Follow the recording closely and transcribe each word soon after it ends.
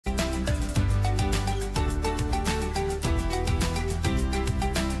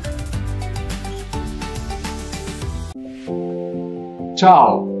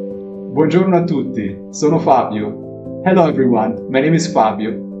Ciao! Buongiorno a tutti, sono Fabio. Hello everyone, my name is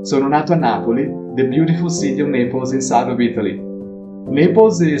Fabio. Sono nato a Napoli, the beautiful city of Naples in south of Italy.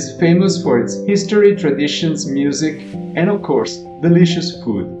 Naples is famous for its history, traditions, music, and of course, delicious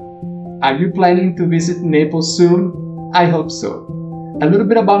food. Are you planning to visit Naples soon? I hope so. A little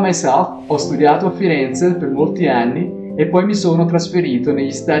bit about myself, ho studiato a Firenze per molti anni e poi mi sono trasferito negli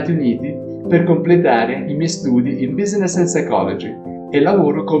Stati Uniti per completare i miei studi in Business and Psychology e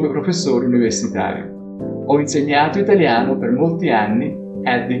lavoro come professore universitario. Ho insegnato italiano per molti anni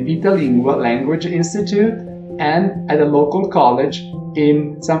at the Italingua Language Institute and at a local college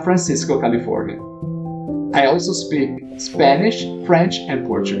in San Francisco, California. I also speak Spanish, French, and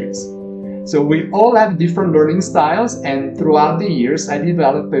Portuguese. So we all have different learning styles, and throughout the years I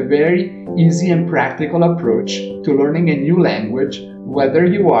developed a very easy and practical approach to learning a new language, whether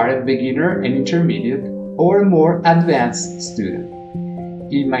you are a beginner, an intermediate, or a more advanced student.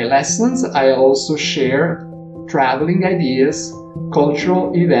 In my lessons, I also share traveling ideas,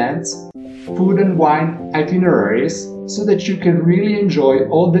 cultural events, food and wine itineraries, so that you can really enjoy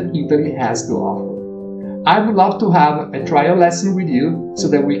all that Italy has to offer. I would love to have a trial lesson with you so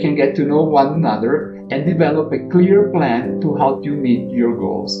that we can get to know one another and develop a clear plan to help you meet your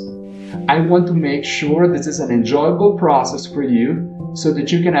goals. I want to make sure this is an enjoyable process for you so that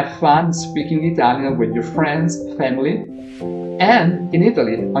you can have fun speaking Italian with your friends, family, and in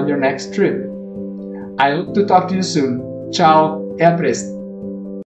Italy on your next trip. I hope to talk to you soon. Ciao e a presto!